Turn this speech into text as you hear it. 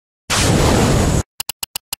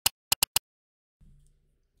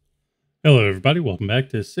Hello, everybody. Welcome back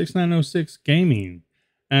to 6906 Gaming.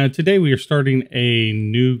 Today we are starting a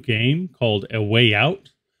new game called A Way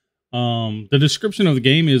Out. The description of the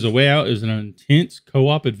game is A Way Out is an intense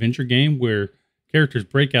co-op adventure game where characters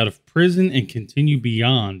break out of prison and continue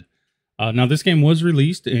beyond. Now, this game was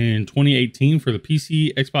released in 2018 for the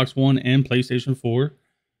PC, Xbox One, and PlayStation 4.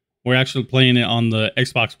 We're actually playing it on the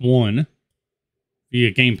Xbox One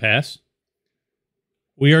via Game Pass.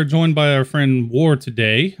 We are joined by our friend War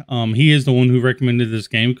today. He is the one who recommended this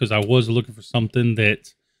game because I was looking for something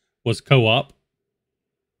that was co-op.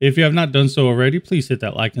 If you have not done so already, please hit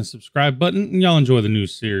that like and subscribe button, and y'all enjoy the new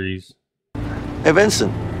series. Hey,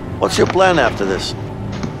 Vincent, what's your plan after this?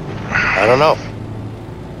 I don't know.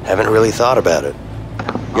 Haven't really thought about it.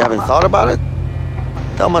 You haven't thought about it?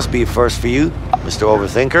 That must be a first for you, Mr.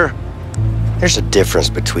 Overthinker. There's a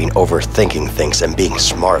difference between overthinking things and being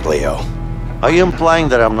smart, Leo. Are you implying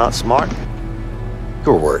that I'm not smart?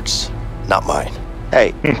 Your words, not mine.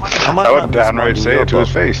 Hey, I would downright say it to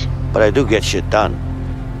his face. But I do get shit done.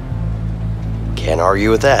 Can't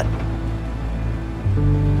argue with that.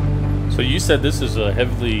 So you said this is a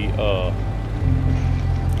heavily...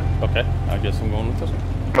 Okay, I guess I'm going with this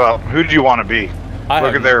one. Well, who do you want to be?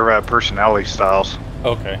 Look at their personality styles.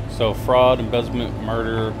 Okay, so fraud, embezzlement,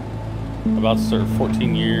 murder, about to serve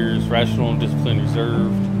 14 years, rational and discipline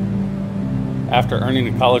reserved. After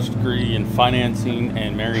earning a college degree in financing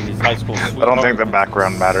and marrying his high school sweetheart. I don't think the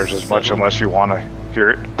background matters as much unless you want to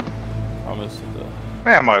hear it.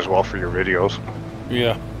 Man, might as well for your videos.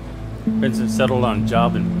 Yeah. Vincent settled on a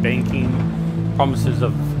job in banking. Promises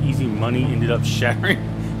of easy money ended up shattering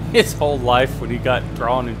his whole life when he got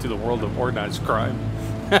drawn into the world of organized crime.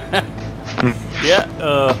 Yeah,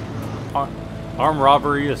 armed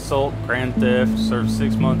robbery, assault, grand theft, served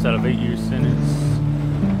 6 months out of 8 years sentence.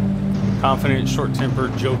 Confident,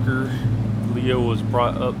 short-tempered joker, Leo was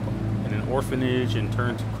brought up in an orphanage and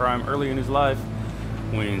turned to crime early in his life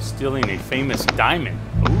when stealing a famous diamond.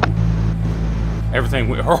 Ooh. Everything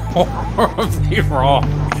went horribly wrong.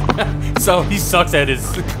 So he sucks at his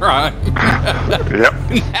crime. Yep.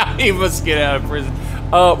 Now he must get out of prison.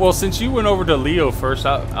 Well, since you went over to Leo first,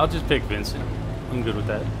 I'll just pick Vincent. I'm good with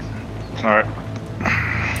that. All right.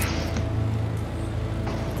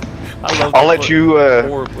 I'll let you.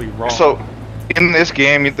 Horribly wrong. So, in this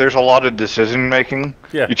game, there's a lot of decision making.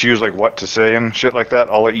 Yeah. You choose like what to say and shit like that.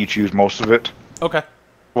 I'll let you choose most of it. Okay.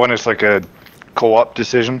 When it's like a co-op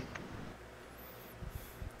decision.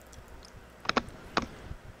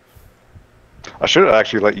 I should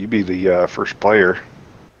actually let you be the first player,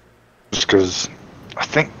 just because I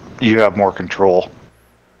think you have more control.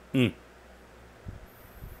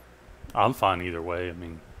 I'm fine either way. I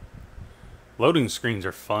mean, loading screens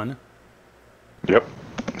are fun. Yep.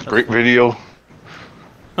 Great video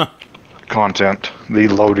content. The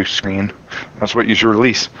loading screen. That's what you should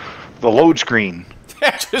release. The load screen.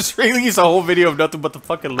 Just release a whole video of nothing but the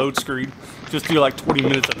fucking load screen. Just do like 20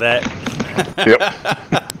 minutes of that. Yep.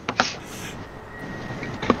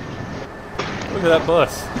 Look at that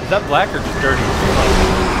bus. Is that black or just dirty?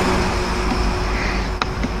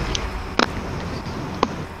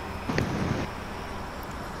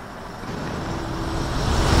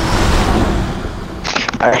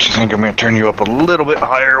 I actually think I'm going to turn you up a little bit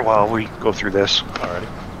higher while we go through this. Alrighty.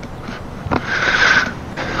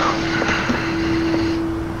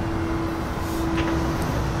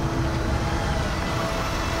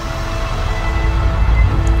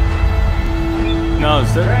 Now,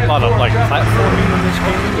 is there a lot of like platforming in this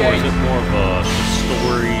game, or is it more of a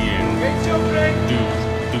story and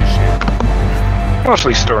do shit?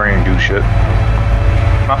 Mostly story and do shit.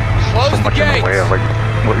 Not so much in the way of like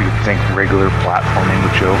what you'd think regular platforming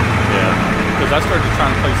would show. Yeah, because I started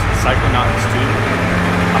trying to play Psychonauts 2.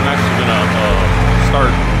 I'm actually gonna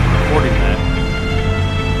start recording that,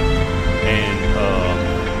 and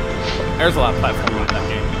there's a lot of platforming in that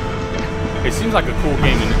game. It seems like a cool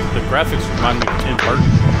game, and the graphics remind me of Tim Burton.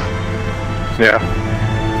 Yeah.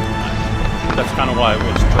 That's kind of why it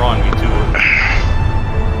was drawing me to it.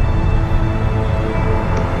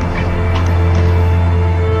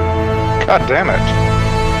 God damn it.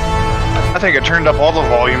 I think I turned up all the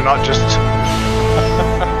volume, not just...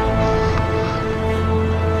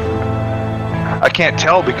 I can't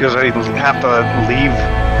tell because I have to leave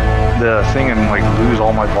the thing and like lose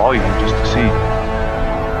all my volume just to see.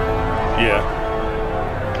 Yeah.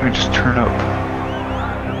 Let me just turn up.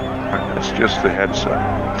 That's just the headset.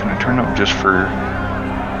 Can I turn up just for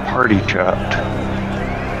party chat?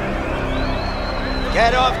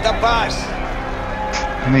 Get off the bus!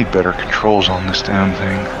 I need better controls on this damn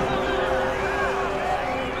thing.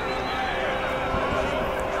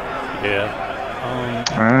 Yeah.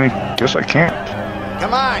 I guess I can't.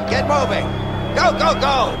 Come on, get moving. Go, go,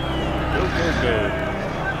 go.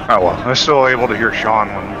 Oh well, I was still able to hear Sean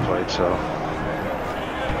when we played, so.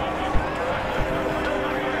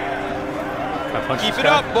 Keep it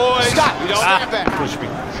up, boys. Stop. You don't happen. Push me.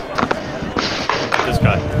 This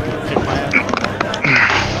guy. Kick my ass.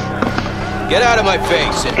 Get out of my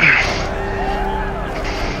face.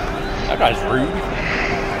 That guy's rude.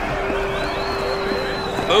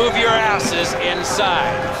 Move your asses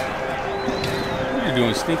inside. What are you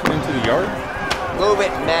doing? Sneaking into the yard? Move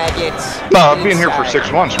it, maggots. No, I've been here for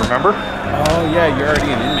 6 months, remember? Oh, yeah, you're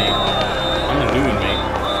already an inmate. I'm a new inmate.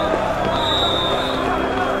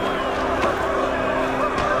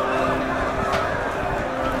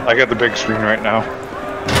 I got the big screen right now.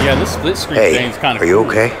 Yeah, this split screen Hey, thing's kind of are you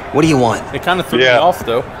okay? What do you want? It kind of threw me Yeah. off,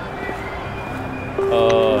 though.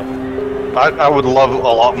 I would love a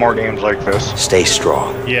lot more games like this. Stay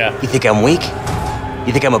strong. Yeah. You think I'm weak?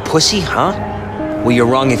 You think I'm a pussy, huh? Well, you're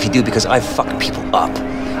wrong if you do, because I fuck people up.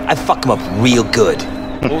 I fuck them up real good.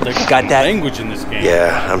 Oh, they Got that? language in this game.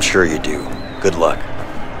 Yeah, I'm sure you do. Good luck.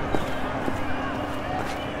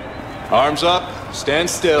 Arms up. Stand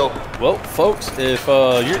still. Well, folks, if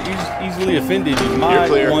you're easily offended, you might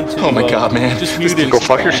clear. want to. Oh my God, man. Just mute it. Go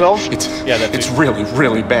fuck yourself? Yeah, that's It's it. really,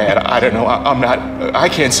 really bad. I don't know. I'm not. I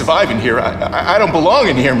can't survive in here. I don't belong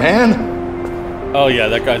in here, man. Oh yeah,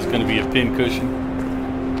 that guy's gonna be a pin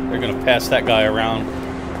cushion. They're gonna pass that guy around.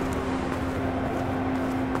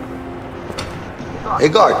 Hey,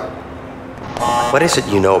 guard. What is it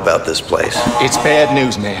you know about this place? It's bad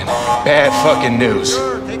news, man. Bad fucking news.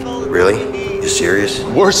 Really? You serious?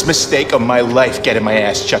 Worst mistake of my life getting my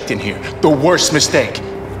ass chucked in here. The worst mistake. I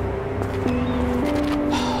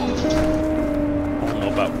don't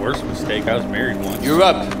know about worst mistake. I was married once. You're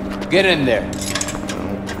up. Get in there.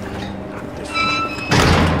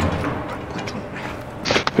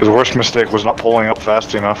 His worst mistake was not pulling up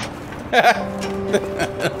fast enough. There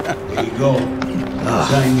you go.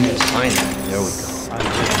 Sign this. Fine. There we go.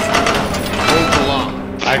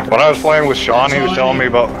 When I was playing with Sean, he was telling me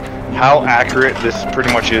about how accurate this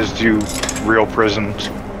pretty much is to real prisons.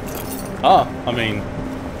 Ah, I mean,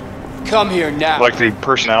 Come here now. Like the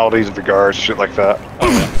personalities of the guards, shit like that. oh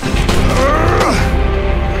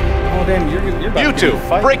damn, you're about You to two, get in a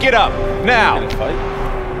fight. break it up now. Get in a fight.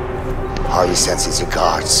 Harley senses the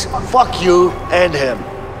guards. Fuck you and him.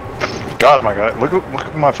 God, my God, look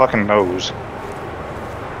at my fucking nose.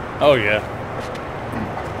 Oh yeah.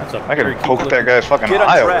 That's a I could pretty poke cool that guy's fucking Get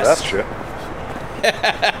eye over that undressed. shit.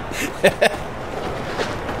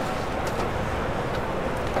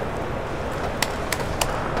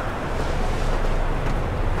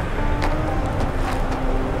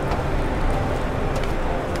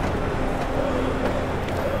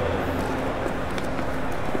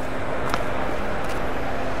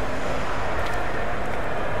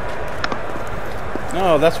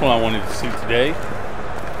 No, that's what I wanted to see today.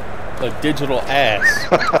 A digital ass.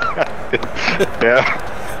 Yeah.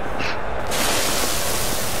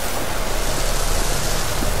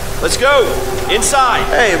 Let's go. Inside.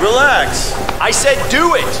 Hey, relax. I said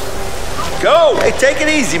do it. Go. Hey, take it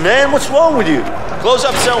easy, man. What's wrong with you? Close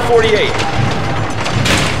up cell 48.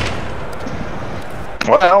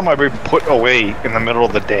 What the hell am I being put away in the middle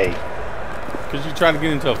of the day? Because you're trying to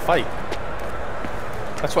get into a fight.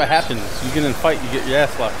 That's what happens. You get in a fight, you get your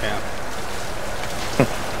ass locked down.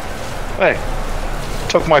 Hey,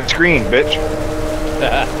 took my screen, bitch.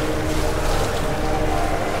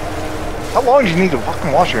 How long do you need to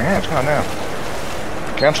fucking wash your hands? God damn.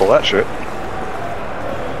 Cancel that shit.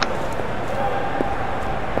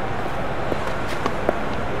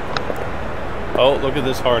 Oh, look at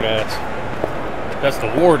this hard ass. That's the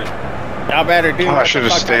warden. Y'all better do Oh, I what should the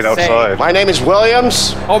have fuck stayed I say. outside. My name is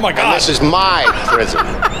Williams. Oh my And god. this is my prison.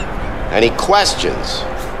 Any questions?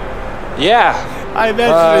 Yeah. I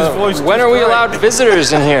imagine his voice. When just are we right. allowed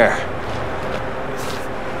visitors in here?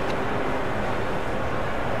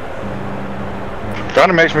 Kind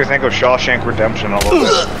of makes me think of Shawshank Redemption a little bit.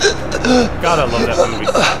 God, I love that movie.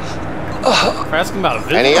 We're asking about a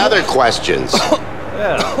visit. Any other questions?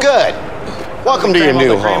 Yeah. Good. Welcome to your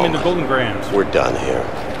new Graham into home. Golden Grams. We're done here.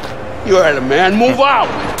 You heard him, man. Move out.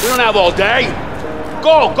 We don't have all day.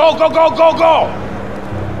 Go, go, go, go, go, go.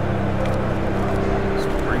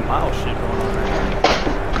 Some 3 Mile shit going on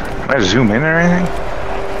there. Can I zoom in or anything?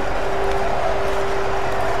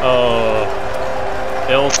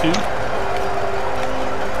 L2.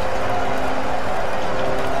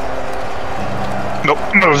 Nope,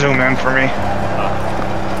 no zoom in for me.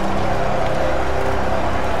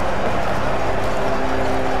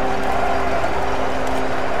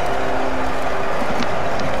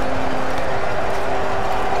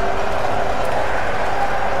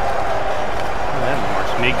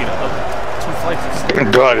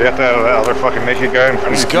 God, you have to have that other fucking naked guy in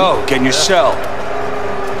front Let's of you. go. Get in your cell.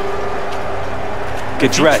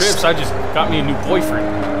 Get dressed. Trips, I just got me a new boyfriend.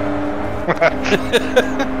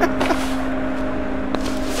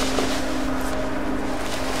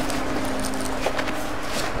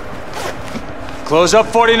 Close up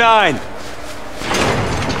 49.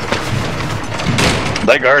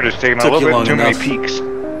 That guard is taking a Took little you bit long too many enough. peeks.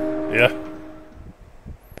 Yeah.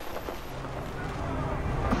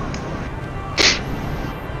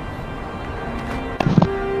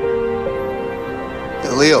 Hey,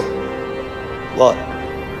 Leo, What?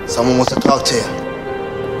 someone wants to talk to you.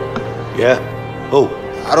 Yeah? Who?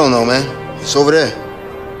 I don't know, man. It's over there.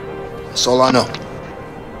 That's all I know.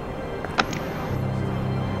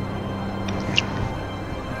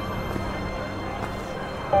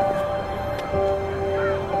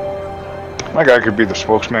 My guy could be the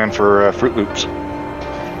spokesman for Fruit Loops.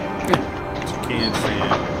 Can't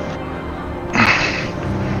stand.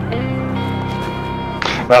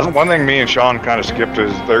 Now, one thing me and Sean kind of skipped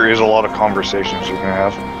is there is a lot of conversations you can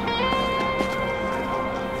have.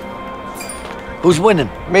 Who's winning?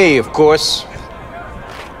 Me, of course.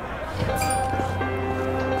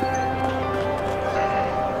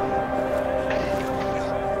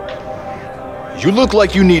 You look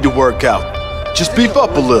like you need to work out. Just beef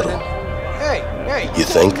up a little. Hey, You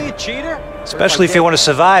think? me a cheater? Especially if you want to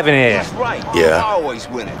survive in here. He's right. Yeah. I'm always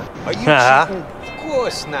winning. Are you Uh-huh. cheating? Of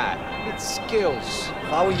course not. It's skills.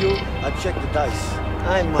 If I were you, I'd check the dice.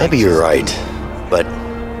 I might Maybe you're just- right, but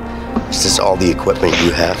is this all the equipment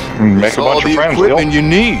you have? Make It's a all bunch the of friends, equipment Leo. you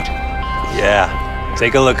need. Yeah.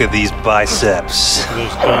 Take a look at these biceps.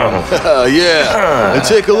 Those guns. Yeah, and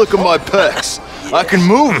take a look at my pecs. I can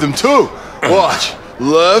move them too. Watch.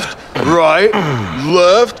 Left, right,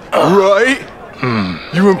 left, right.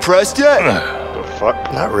 You impressed yet? The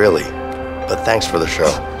fuck? Not really, but thanks for the show.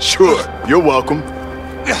 Sure, you're welcome.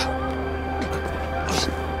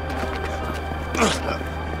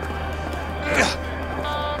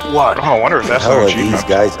 What? Oh, I wonder if that's How an are achievement. these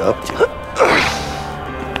guys up to?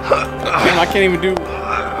 Damn, I can't even do.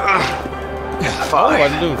 Oh,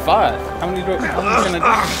 I'm doing 5. How many can I do?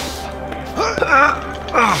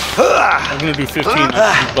 I'm gonna do 15. I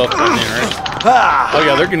can do buff right there, right? Oh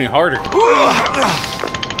yeah, they're getting harder.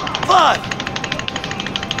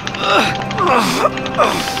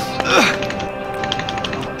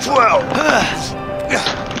 12.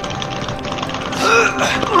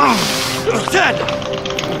 10.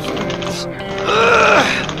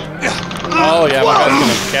 Oh yeah, my guy's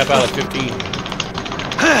gonna cap out at 15.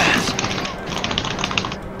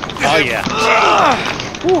 Oh yeah.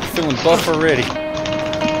 Woo, feeling buff already.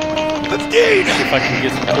 15. See if I can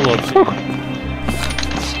get some pull-ups here.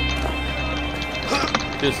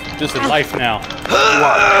 This is life now.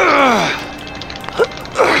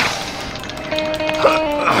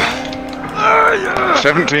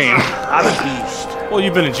 17. I'm a beast. Well,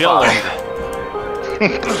 you've been in jail longer.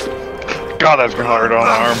 God, that's been hard on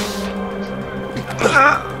the arm.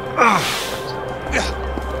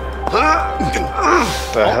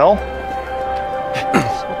 The hell?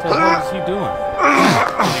 What the hell is he doing?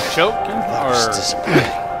 Is he choking or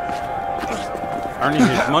earning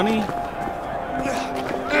his money?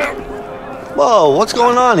 Whoa, what's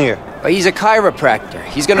going on here? He's a chiropractor.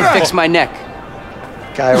 He's gonna fix my neck.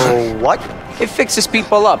 Cairo, what? It fixes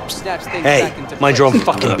people up, snaps things Hey, back into mind your own place.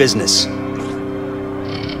 fucking business.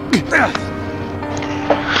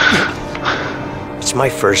 It's my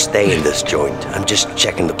first day in this joint. I'm just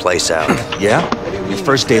checking the place out. Yeah? Your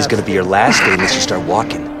first day is gonna be your last day unless you start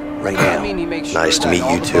walking. Right I now. mean, he makes sure Nice to that meet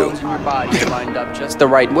all you the too. bones in your body are lined up just the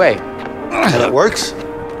right way. And it works?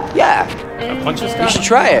 Yeah, Punch this guy? you should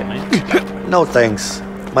try it. No thanks.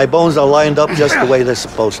 My bones are lined up just the way they're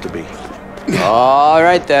supposed to be. All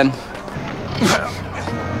right then.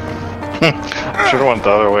 Should have went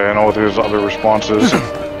the other way. I know what his other response is.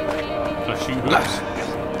 So shoot hoops.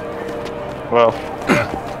 Well,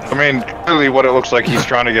 I mean, clearly what it looks like he's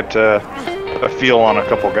trying to get a feel on a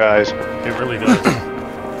couple guys. It really does.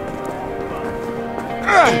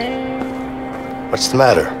 What's the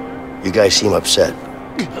matter? You guys seem upset.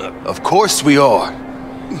 Of course we are.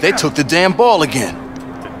 They took the damn ball again.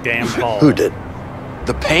 The damn ball. Who did?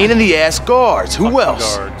 The pain in the ass guards. Who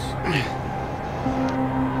else? Guards.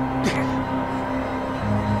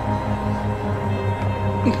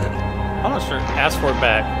 I'm not sure. Ask for it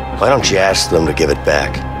back. Why don't you ask them to give it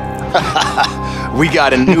back? We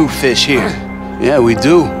got a new fish here. Yeah, we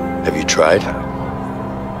do. Have you tried?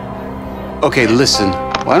 Okay, listen.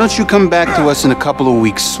 Why don't you come back to us in a couple of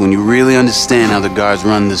weeks when you really understand how the guards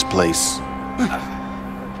run this place?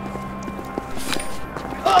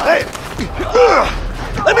 Hey!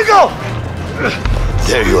 Let me go!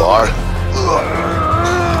 There you are.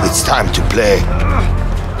 It's time to play.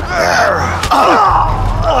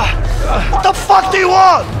 What the fuck do you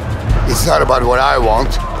want? It's not about what I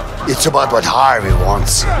want. It's about what Harvey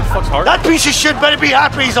wants. That piece of shit better be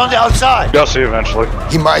happy he's on the outside. You'll see eventually.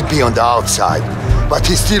 He might be on the outside, but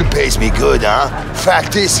he still pays me good, huh?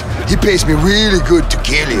 Fact is, he pays me really good to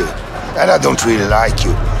kill you. And I don't really like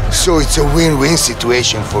you. So it's a win-win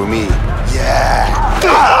situation for me. Yeah.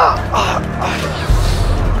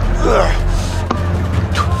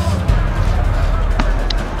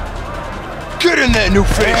 Get in there, new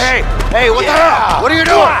fish. Hey, what the hell? What are you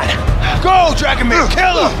doing? Go, Dragonman,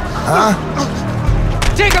 kill him! Huh?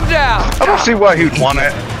 Take him down! I don't see why he'd want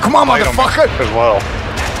it. Come on, motherfucker! As well.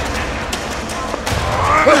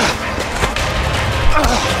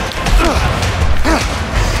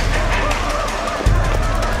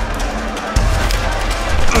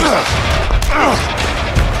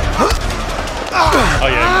 Oh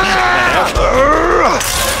yeah.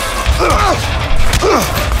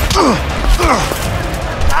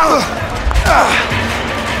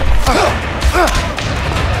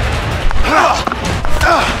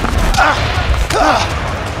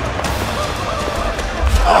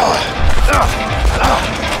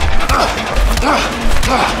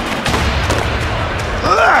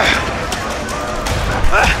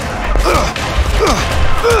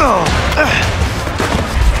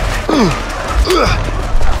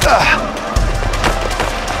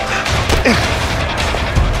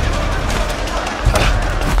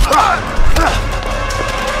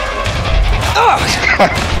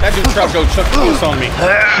 That dude tried to go Chuck Lewis on me.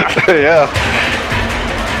 Yeah.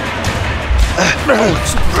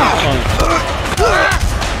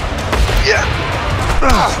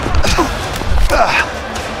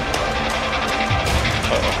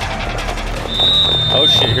 Oh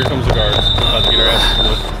shit, here comes the guards. About to get our asses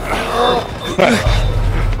whooped.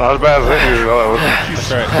 Not as bad as it is, though. That's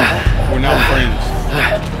right. We're now friends.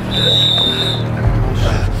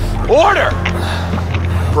 Order!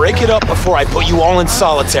 Break it up before I put you all in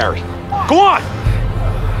solitary. Go on!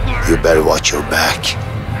 You better watch your back.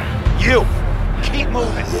 You! Keep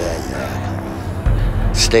moving.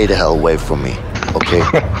 Yeah. Stay the hell away from me, okay?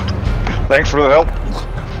 Thanks for the help.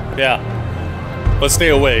 Yeah. Let's stay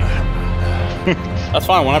away. That's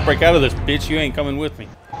fine. When I break out of this bitch, you ain't coming with me.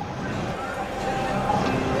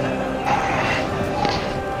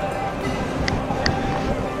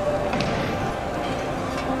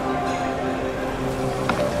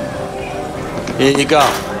 Here you go.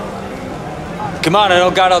 Come on, I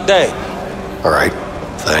don't got all day. All right,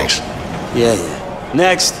 thanks. Yeah.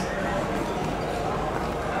 Next.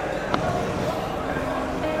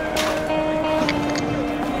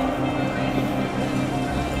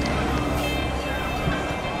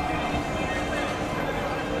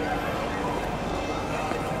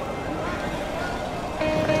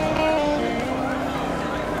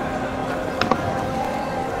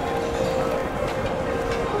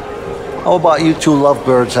 How about you two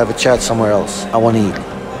lovebirds have a chat somewhere else? I want to eat.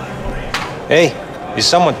 Hey, is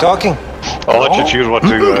someone talking? I'll let you choose what to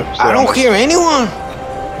say. I don't hear anyone.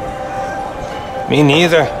 Me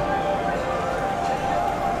neither.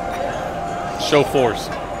 Show force.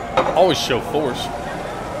 Always show force.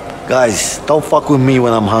 Guys, don't fuck with me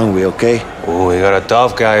when I'm hungry, okay? Oh, we got a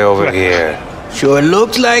tough guy over here. Sure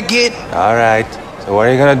looks like it. All right. So what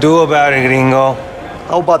are you gonna do about it, gringo?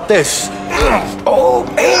 How about this? Oh,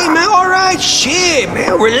 hey, man, all right, shit,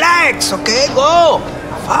 man, relax, okay, go.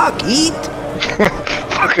 Fuck, eat.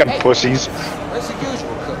 Fucking pussies. Where's the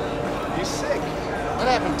usual cook? He's sick. What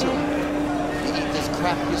happened to him? You eat this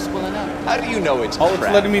crap, you're swilling up. How do you know it's All it's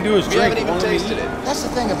crap? letting me do is You drink. haven't even tasted it. That's the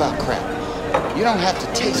thing about crap. You don't have to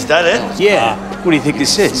taste Is that it? Yeah. What do you think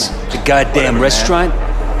this is? The goddamn restaurant?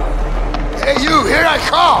 Hey, you, here I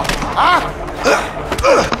come! Huh?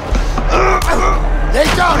 Lay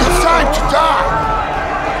down, it's time to die!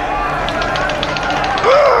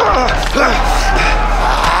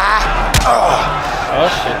 Oh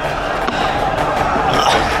shit.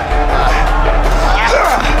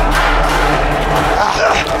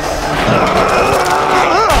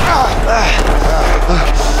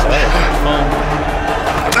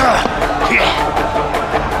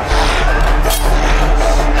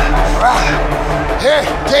 Here,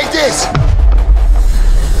 take this!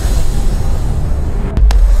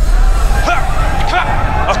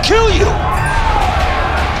 I'll kill you!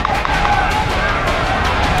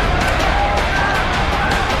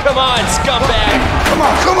 Come on, scumbag! Come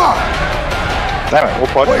on! Damn it, we'll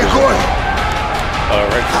put Where you going?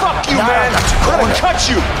 Right. Fuck you, man! I'm gonna cut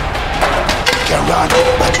you! You can run,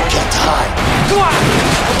 but you can't hide. Come on!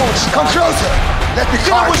 Come closer! Let me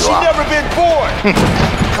Then I carve wish you you'd up. never been born.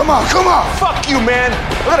 Come on, come on. Fuck you, man.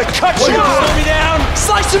 I'm gonna cut you. Slow me down.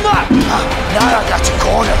 Slice him up. Now I got you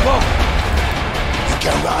cornered. You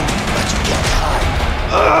can run, but you can't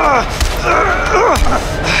hide.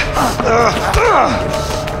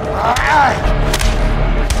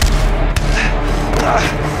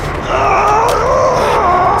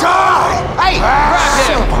 Die! Hey, grab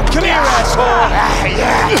him. Come here, asshole.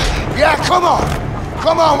 Yeah, come on.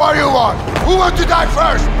 Come on, what do you want? Who wants to die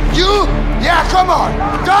first? You? Yeah, come on.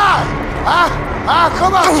 Die! Huh?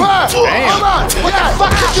 Come on, first! Damn. Come on! What the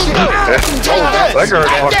fuck did you do? Take this! That guard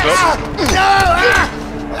fucked up.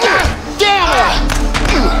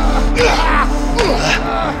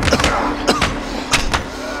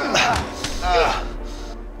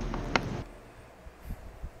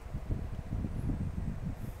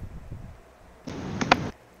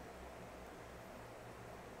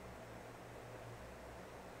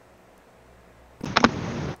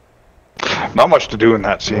 Not much to do in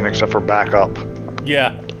that scene except for back up.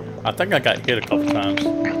 Yeah, I think I got hit a couple times.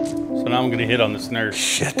 So now I'm gonna hit on this nurse.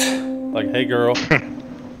 Shit. Like, hey girl.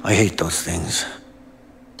 I hate those things.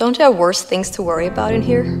 Don't you have worse things to worry about in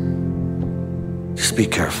here? Just be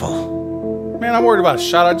careful. Man, I'm worried about a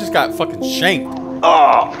shot. I just got fucking shanked.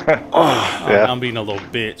 Yeah. I'm being a little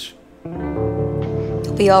bitch.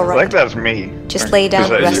 You'll be all I right. think that's me. Just lay down Is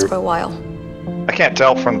and that rest you? for a while. I can't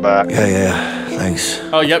tell from the back. Yeah, thanks.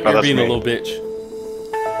 Oh, yep, Oh, you're that's being a me. little bitch.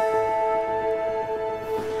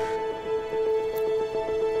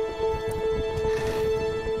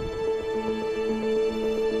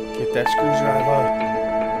 Get that screwdriver.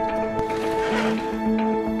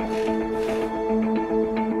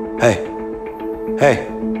 Hey.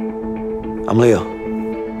 I'm Leo.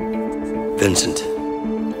 Vincent.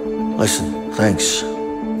 Listen, thanks.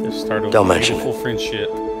 Just start a Don't mention beautiful friendship.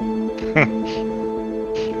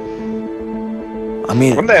 I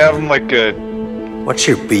mean, Wouldn't they have him like What's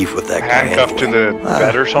your beef with that guy handcuffed to anyway? the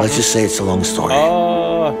bed or something? let's just say it's a long story.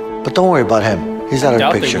 Uh, But don't worry about him. He's out I of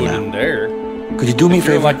doubt the they picture would now. in there. Could you do me a If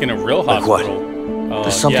you're favor? like in a real Like what? hospital.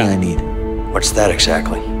 There's something yeah. I need. What's that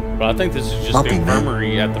exactly? But I think this is just Nothing, the man.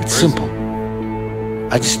 infirmary at the It's prison. simple.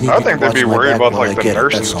 I just need I you to think they'd watch be my worried back about while like I the get it,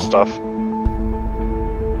 nurses that's and all. stuff.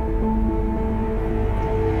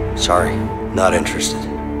 Sorry, not interested.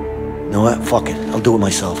 You know what? Fuck it. I'll do it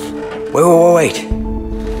myself. Wait.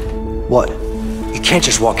 What? You can't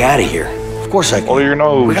just walk out of here. Of course I can. Well, your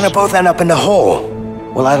nose. We're gonna both end up in the hole.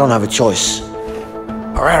 Well, I don't have a choice.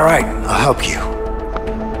 All right. I'll help you.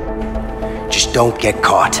 Just don't get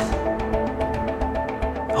caught.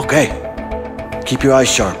 Okay. Keep your eyes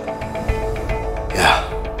sharp. Yeah.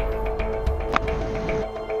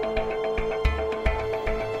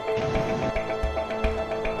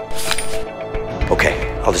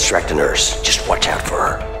 Okay, I'll distract the nurse. Just watch out for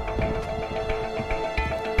her.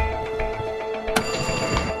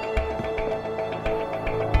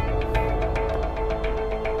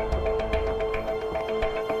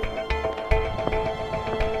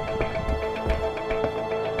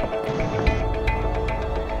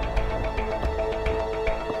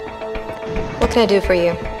 What can I do for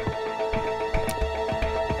you?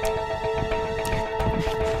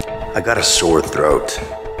 I got a sore throat.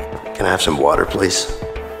 Can I have some water, please?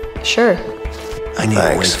 Sure. I need to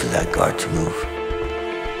wait Thanks. for that guard to move.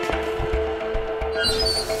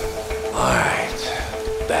 All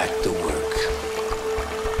right, back to work.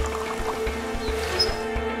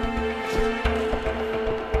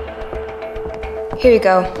 Here you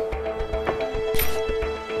go.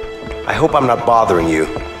 I hope I'm not bothering you.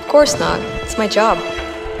 Of course not. It's my job.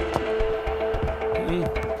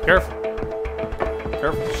 Careful.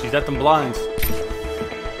 Careful. She's at them blinds.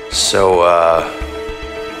 So,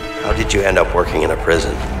 how did you end up working in a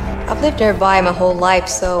prison? I've lived nearby my whole life,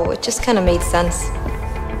 so it just kind of made sense.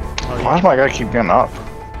 Why does my guy keep getting up?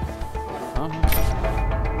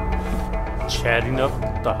 Chatting up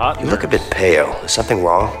the hot You look a bit pale. Is something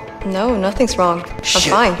wrong? No, nothing's wrong. I'm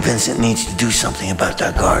fine. Vincent needs to do something about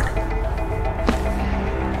that guard.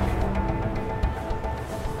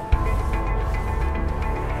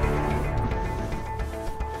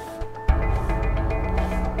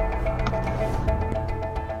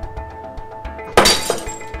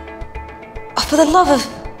 Oh, for the love of...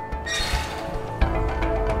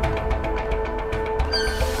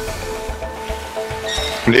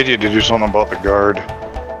 I need you to do something about the guard.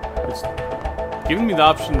 It's giving me the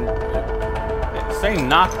option. It's saying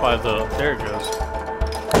knock by the. There it goes.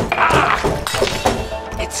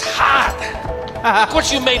 It's hot. Look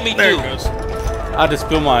what you made me There do. it goes. I just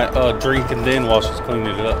spill my drink and then while she's cleaning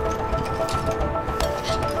it up.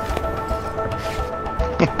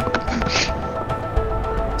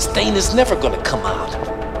 stain is never gonna come out.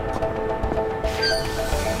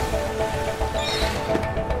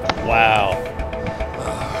 Wow.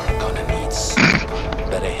 Gonna need some.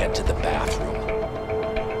 Better head to the bathroom.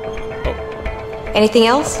 Anything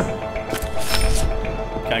else?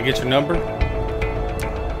 Can I get your number?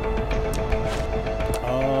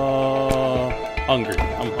 Hungry.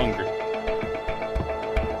 I'm hungry.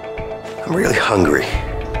 I'm really hungry.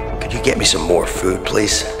 Could you get me some more food,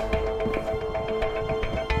 please?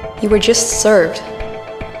 You were just served.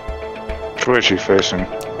 Which way is she facing?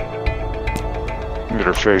 Get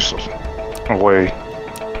her face away.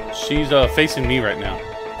 She's facing me right now.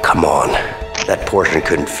 Come on. That portion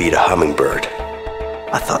couldn't feed a hummingbird.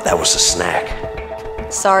 I thought that was a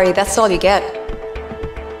snack. Sorry, that's all you get.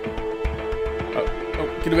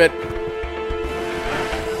 Oh, get to bed.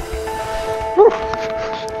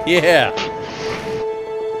 Yeah.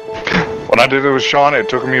 When I did it with Sean, it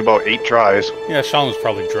took me about 8 tries. Yeah, Sean was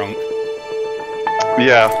probably drunk.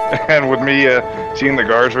 Yeah, and with me seeing the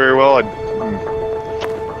guards very well,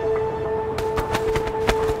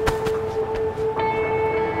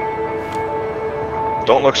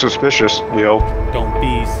 don't look suspicious, Leo. Don't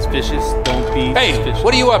be suspicious. Don't be suspicious.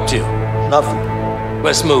 What are you up to? Nothing.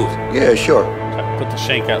 Let's move. Yeah, sure. Put the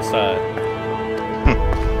shank outside.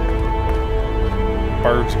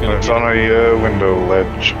 Bird's gonna. It's on a window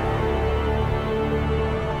ledge.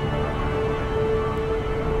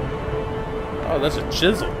 Oh, that's a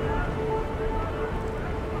chisel.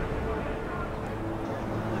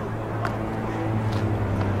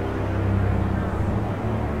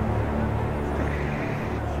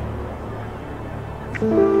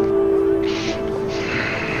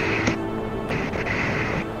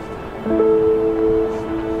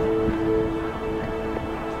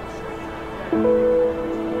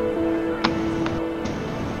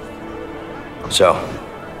 So,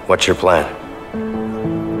 what's your plan?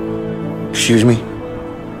 Excuse me?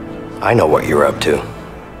 I know what you're up to.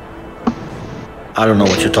 I don't know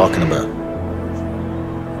what you're talking about.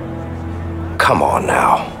 Come on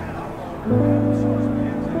now.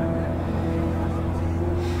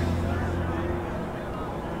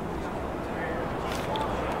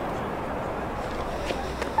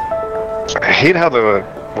 I hate how the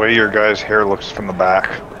way your guy's hair looks from the back.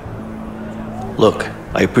 Look,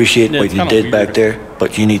 I appreciate what you did back there,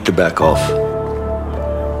 but you need to back off.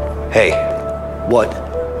 Hey. What?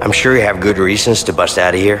 I'm sure you have good reasons to bust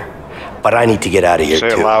out of here, but I need to get out of here too.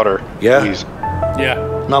 Say it louder. Yeah? Please.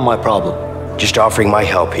 Yeah. Not my problem. Just offering my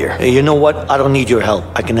help here. Hey, you know what? I don't need your help.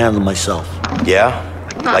 I can handle myself. Yeah?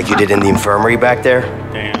 Like you did in the infirmary back there?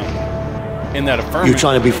 Damn. In that infirmary. You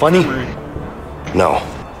trying to be funny? No,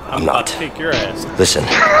 I'm about not. to kick your ass. Listen,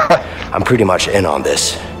 I'm pretty much in on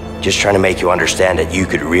this. Just trying to make you understand that you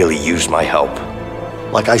could really use my help.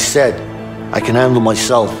 Like I said, I can handle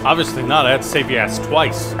myself. Obviously not. I had to save your ass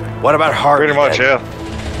twice. What about Harvey? Pretty much, then?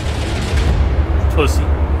 yeah. Pussy.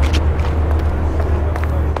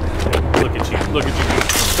 Look at you. Look at you.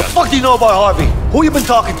 The fuck do you know about Harvey? Who you been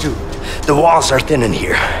talking to? The walls are thin in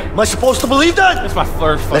here. Am I supposed to believe that? That's my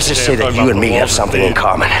first. Let's just say that you and me have something in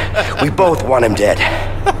common. We both want him dead.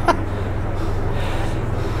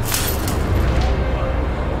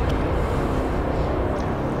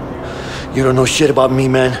 You don't know shit about me,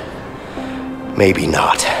 man. Maybe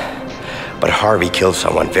not. But Harvey killed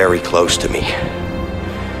someone very close to me.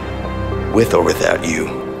 With or without you,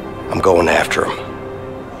 I'm going after him.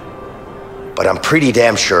 But I'm pretty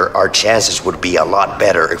damn sure our chances would be a lot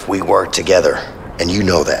better if we worked together. And you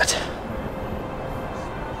know that.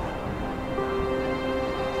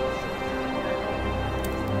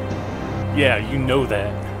 Yeah, you know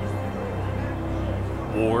that.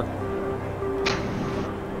 War.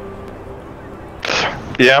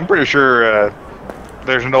 Yeah, I'm pretty sure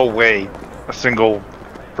there's no way a single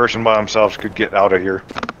person by himself could get out of here.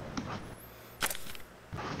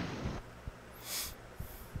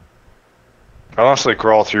 I honestly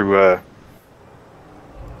crawl through,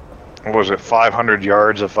 what was it, 500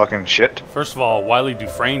 yards of fucking shit? First of all, Wiley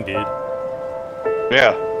Dufresne did.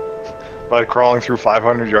 Yeah. By crawling through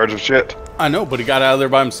 500 yards of shit. I know, but he got out of there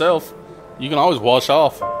by himself. You can always wash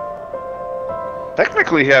off.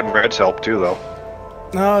 Technically, he had Red's help too, though.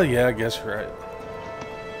 Oh, yeah, I guess you're right.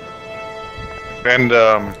 And,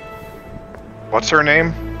 what's her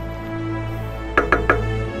name?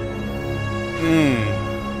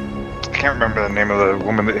 I can't remember the name of the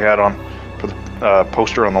woman that he had on for the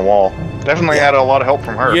poster on the wall. Definitely had a lot of help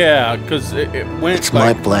from her. Yeah, because it went. It's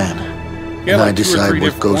my plan. Yeah, and like I decide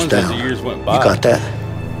what goes down. Years You went by. got that?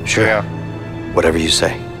 Sure. Yeah. Whatever you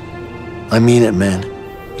say. I mean it, man.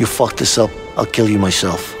 You fuck this up, I'll kill you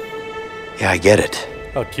myself. Yeah, I get it.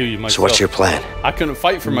 I'll kill you myself. So what's your plan? I couldn't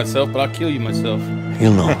fight for myself, but I'll kill you myself.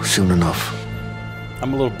 You'll know soon enough.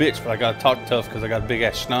 I'm a little bitch, but I gotta talk tough because I got a big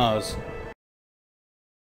ass schnoz.